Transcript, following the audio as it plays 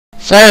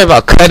Sorry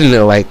about cutting it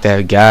like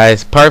that,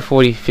 guys. Part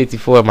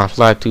 54 of my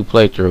Fly 2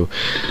 playthrough.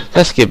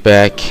 Let's get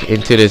back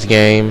into this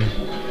game.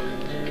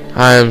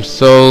 I am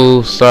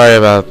so sorry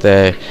about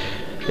that.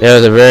 There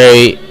was a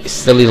very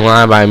silly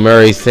line by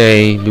Murray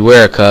saying,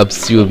 "Beware,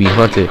 cubs, you will be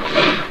hunted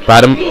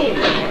by them."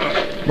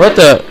 What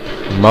the?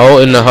 Mow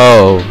in the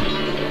hole.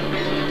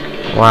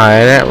 Why,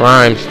 and that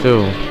rhymes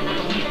too.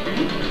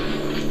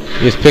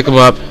 Just pick them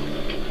up.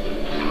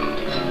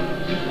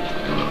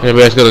 And the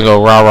bear's gonna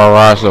go rah rah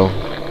rah, so.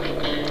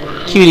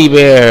 Cutie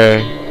bear.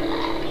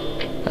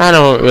 I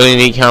don't really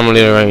need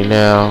Carmelita right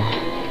now.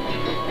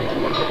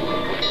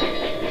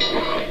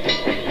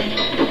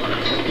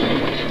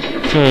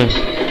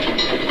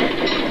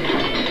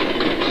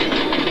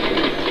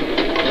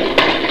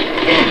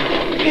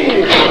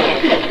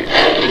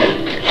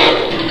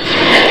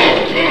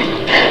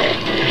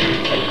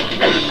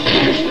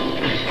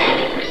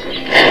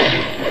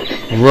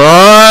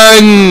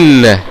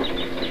 Run!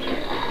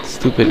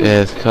 Stupid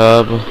ass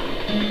cub.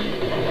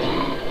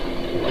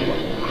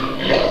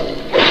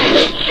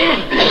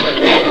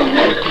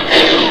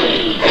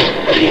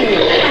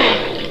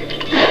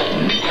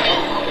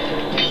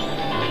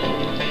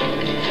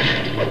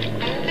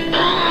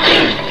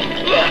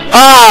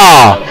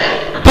 Ah!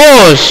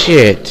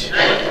 Bullshit!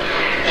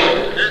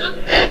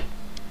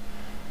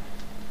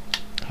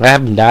 I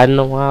haven't died in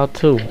a while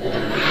too.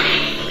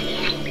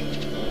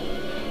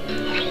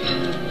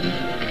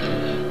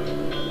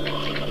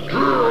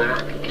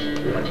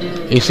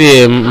 You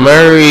see, if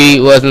Murray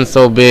wasn't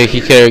so big,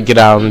 he could get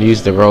out and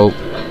use the rope.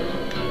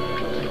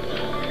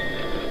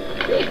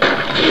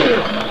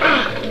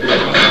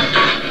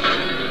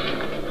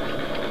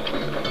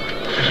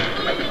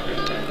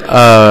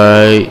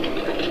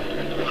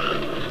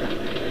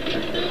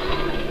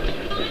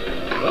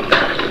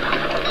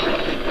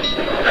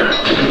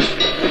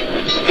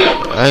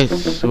 I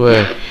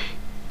swear.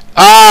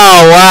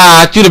 Oh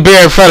wow! I threw the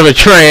bear in front of a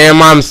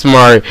tram. I'm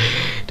smart.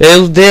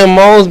 Those damn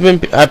moles been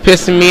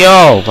pissing me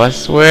off. I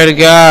swear to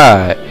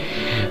God.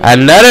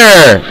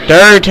 Another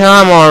third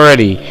time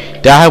already.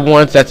 Die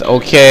once, that's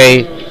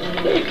okay.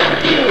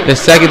 The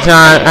second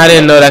time, I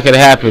didn't know that could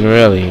happen.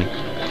 Really.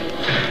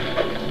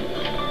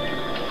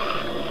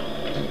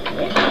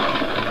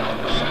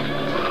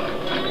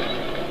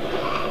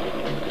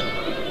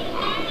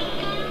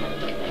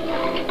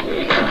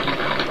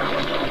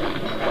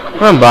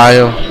 Run by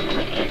him.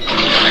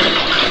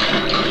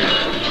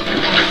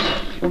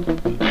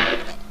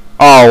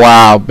 Oh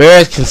wow,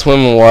 bears can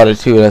swim in water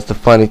too. That's the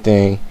funny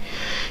thing.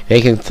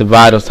 They can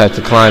survive those types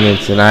of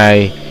climates, and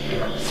I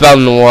fell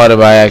in the water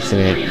by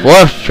accident.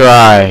 Fourth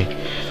try.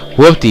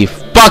 Whoop-de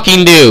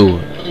fucking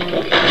do.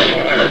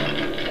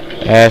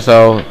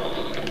 Asshole.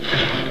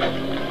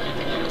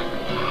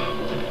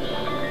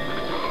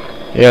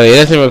 Really, it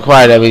doesn't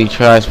require that many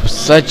tries for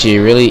such a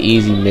really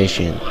easy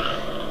mission.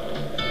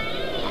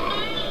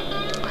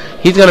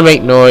 He's gonna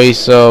make noise,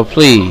 so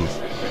please.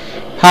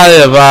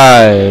 Highly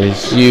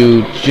advise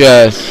you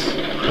just,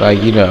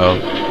 like, you know.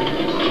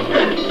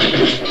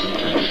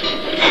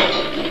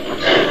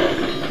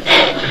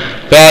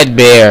 Bad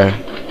bear.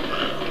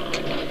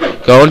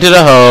 Go into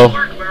the hole.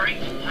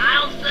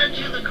 I'll send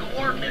you the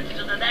coordinates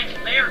to the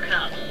next bear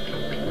cub.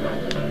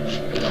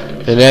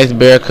 The next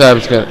bear cub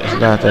is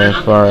not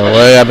that far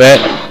away, I bet.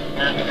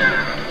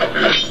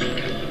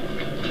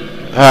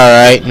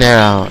 Alright,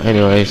 now,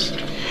 anyways.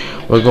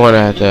 We're going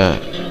at the...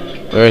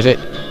 Where is it?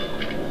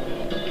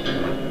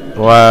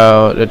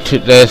 Wow,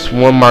 this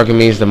one marker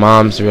means the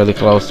mom's really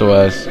close to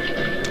us.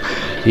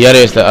 The other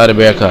is the other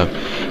bear cub.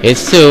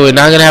 It's two. We're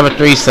not gonna have a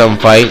threesome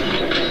fight.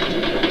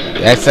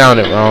 That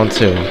sounded wrong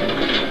too.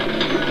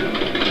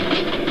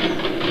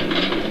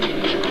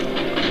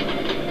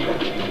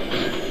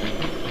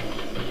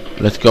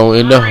 Let's go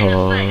in the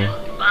hole.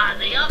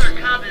 The other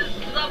cub is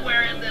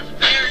somewhere in this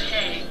bear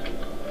cave.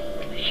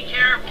 Be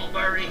careful,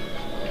 Birdie.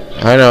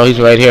 I know, he's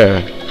right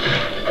here.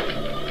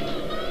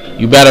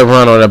 You better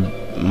run or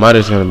the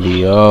mother's gonna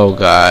be, oh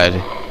God.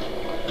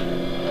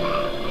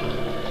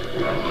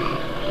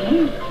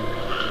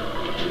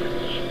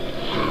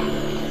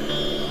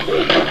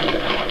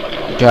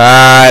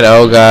 God,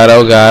 oh God,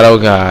 oh God, oh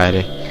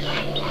God.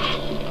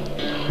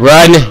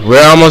 Run,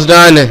 we're almost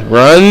done.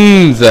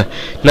 Runs,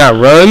 not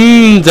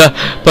runs,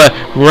 but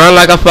run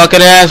like a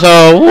fucking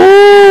asshole.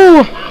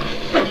 Woo!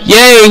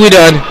 Yay, we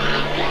done.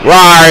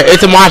 Rawr,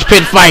 it's a mosh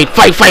pit fight.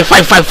 Fight, fight,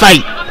 fight, fight,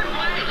 fight.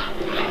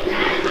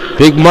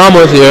 Big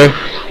Mama's here.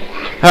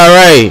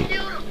 Alright.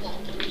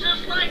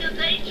 Just like a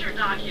nature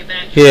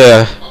documentary.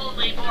 Yeah.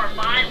 Only more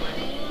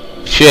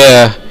violent.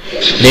 Yeah.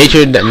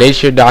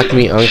 Nature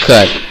documentary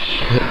uncut.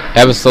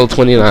 Episode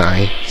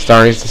 29.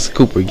 Starring the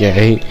Cooper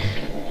gang.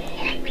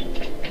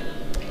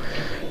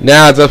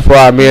 Now it's up for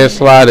our man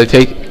Slide to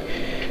take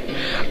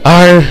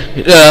Iron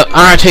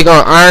take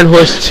on Iron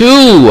Horse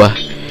 2,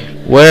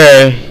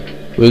 where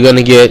we're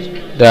gonna get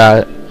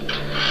the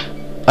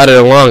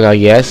other lung, I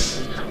guess.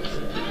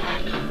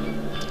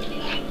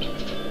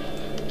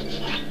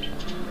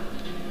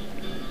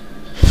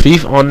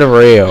 Thief on the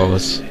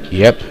rails.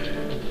 Yep.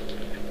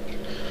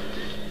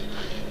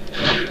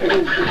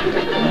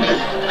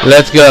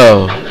 Let's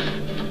go.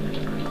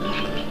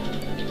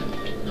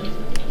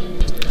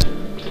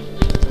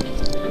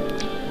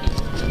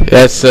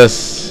 That's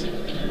us.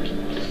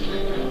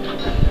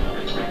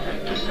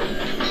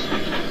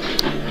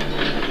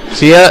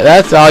 See,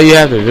 that's all you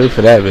have to do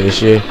for that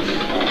mission.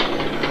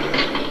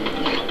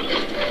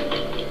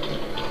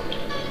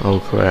 Oh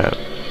crap.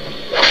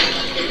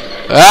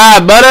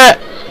 Ah, butter!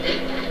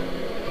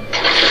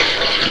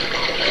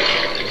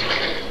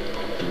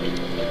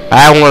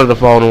 I wanted to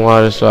fall in the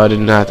water, so I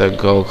didn't have to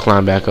go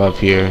climb back up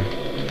here.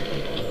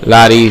 A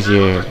lot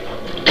easier.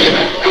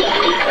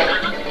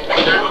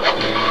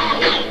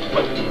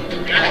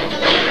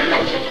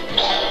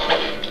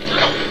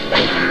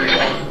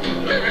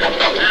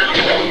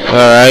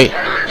 Alright.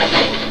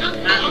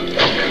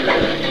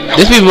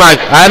 This be like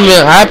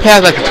I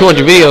passed like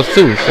 200 videos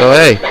too, so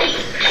hey,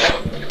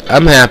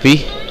 I'm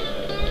happy.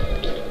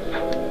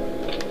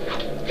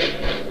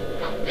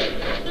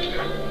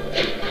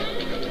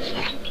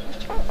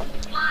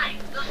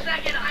 The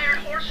second iron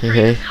horse train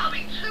is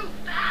coming too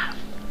fast.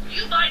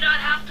 You might not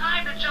have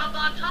time to jump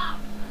on top.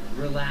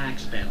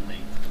 Relax, Bentley.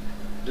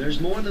 There's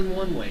more than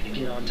one way to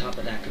get on top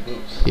of that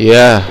caboose.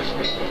 Yeah.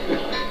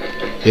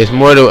 There's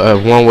more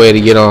than one way to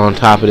get on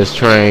top of this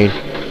train.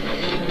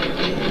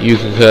 You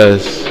can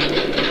just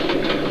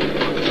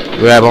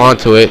grab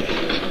onto it.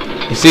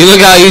 You see,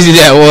 look how easy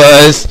that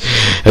was.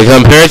 And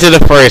compared to the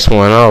first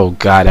one, oh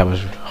god, that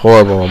was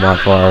horrible on my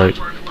part.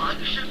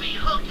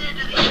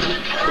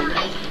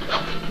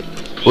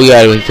 We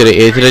gotta get to the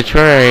edge of the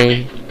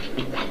train.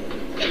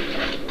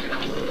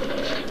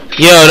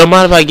 Yo, don't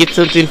mind if I get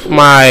something for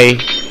my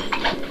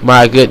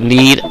good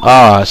need.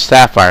 Oh,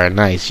 sapphire,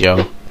 nice,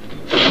 yo.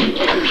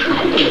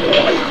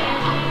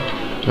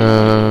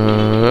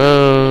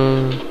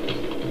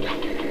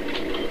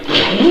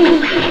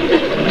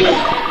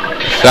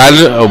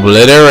 Silent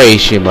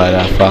obliteration,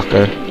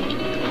 motherfucker.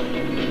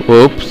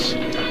 Whoops.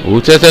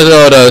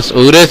 Todos.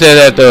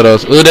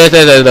 Todos.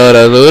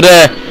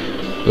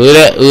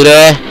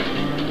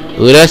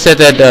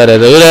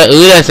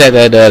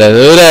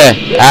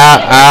 Ow,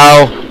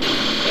 ow.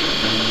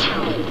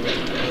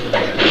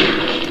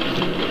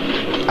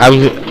 I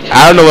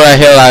don't know what the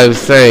hell I was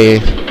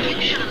saying. You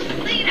should have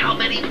seen how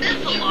many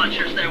missile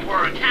launchers there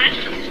were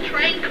attached to these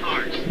train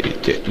cars.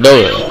 No.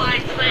 I don't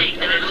mind saying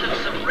that it took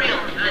some real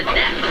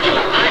finesse on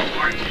my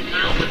part to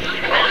deal with the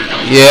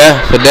event.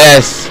 Yeah,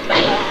 finesse.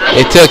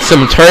 It took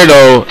some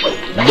turtle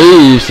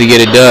moves to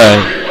get it done.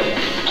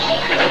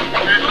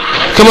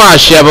 Come on,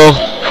 Shovel.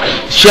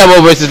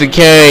 Shovel versus the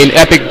Cane.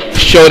 Epic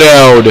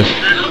showdown.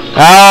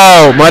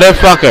 Oh,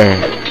 motherfucker.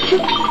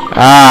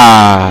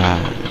 Ah,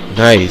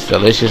 nice.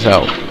 Delicious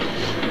help.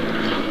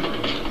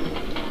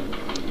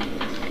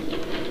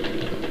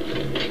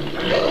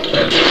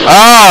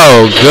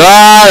 Oh,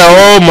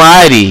 God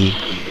almighty.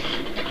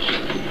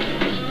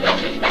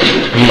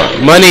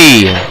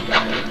 Money.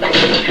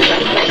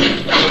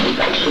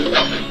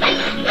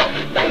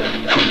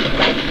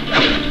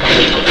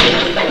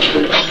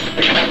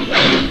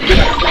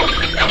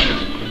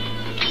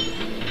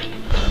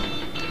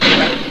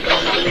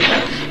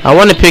 I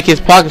want to pick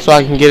his pocket so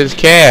I can get his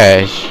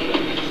cash.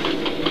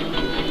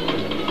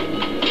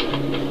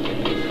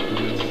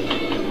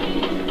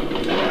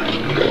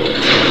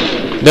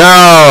 No,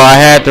 I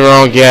had the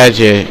wrong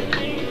gadget.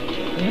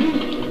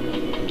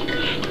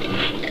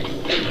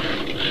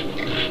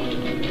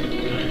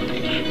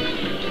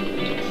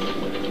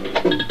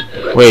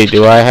 Wait,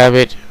 do I have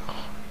it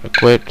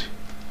equipped?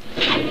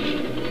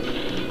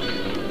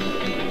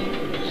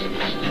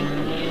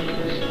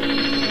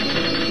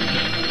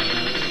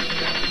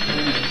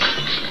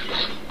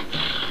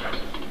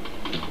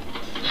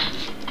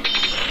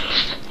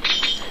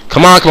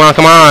 Come on, come on,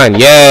 come on.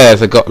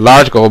 Yes, a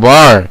large gold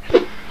bar.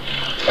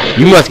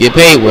 You must get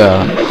paid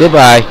well.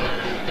 Goodbye.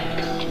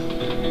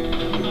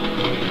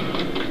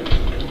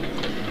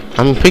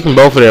 I'm picking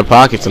both of their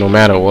pockets no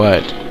matter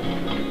what.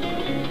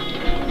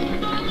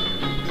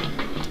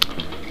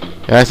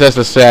 That's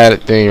the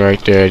sad thing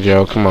right there,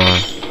 Joe. Come on.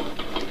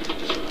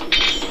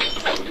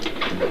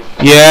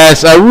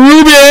 Yes, a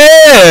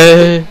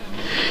ruby!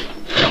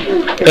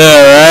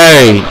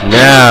 Alright,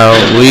 now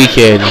we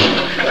can...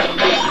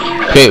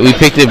 We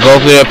picked it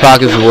both of their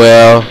pockets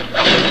well.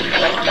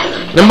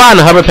 I'm buying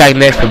the hover pack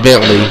next for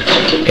Bentley.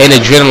 And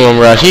adrenaline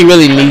rush. He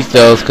really needs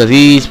those because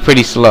he's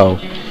pretty slow.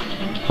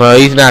 Well,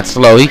 he's not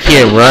slow. He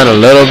can run a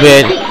little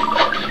bit.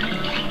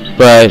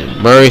 But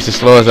Murray's the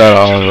slowest out of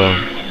all of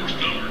them.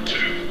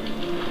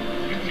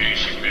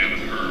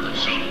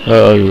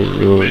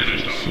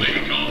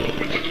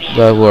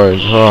 That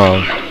works. Hold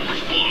on.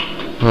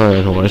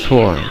 Alright, what's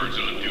one?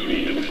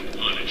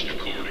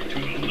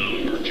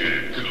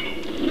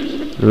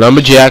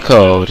 Lumberjack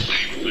code.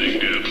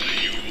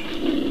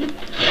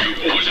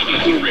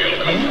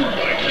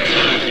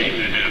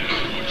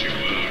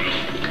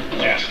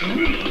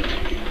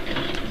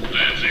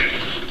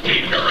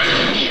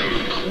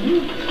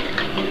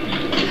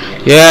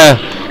 Yeah,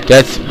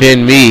 that's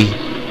been me.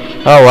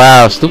 Oh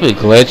wow, stupid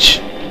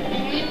glitch.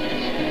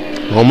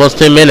 Almost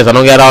 10 minutes. I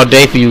don't got all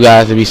day for you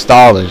guys to be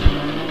stalling.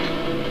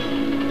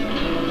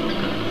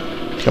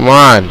 Come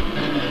on.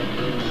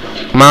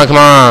 Come on, come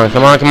on,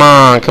 come on, come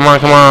on, come on,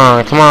 come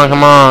on, come on,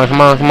 come on,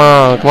 come on, come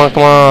on, come on,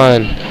 come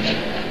on.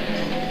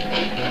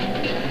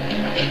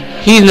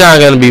 He's not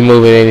gonna be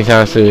moving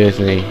anytime soon, is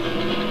he?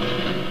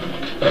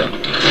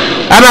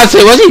 I'm about to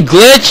say, was he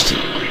glitched?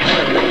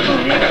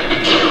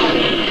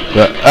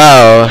 But,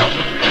 oh.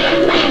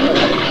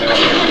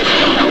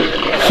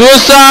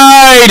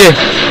 Suicide!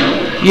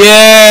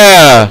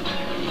 Yeah!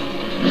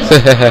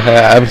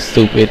 I'm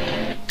stupid.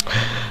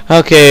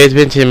 Okay, it's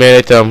been 10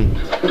 minutes.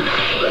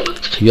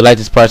 If you like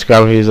this part,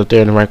 subscribe videos up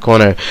there in the right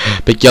corner.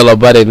 Big yellow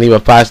button. Leave a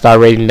 5-star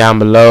rating down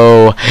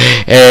below.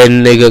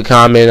 And nigga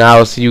comment. I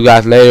will see you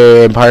guys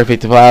later in part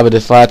 55 of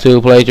the Slot 2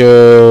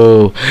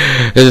 playthrough.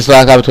 This is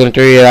Slot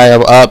 23 and I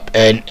am up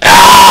and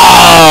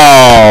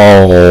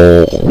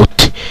out.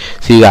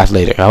 See you guys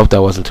later. I hope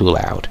that wasn't too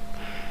loud.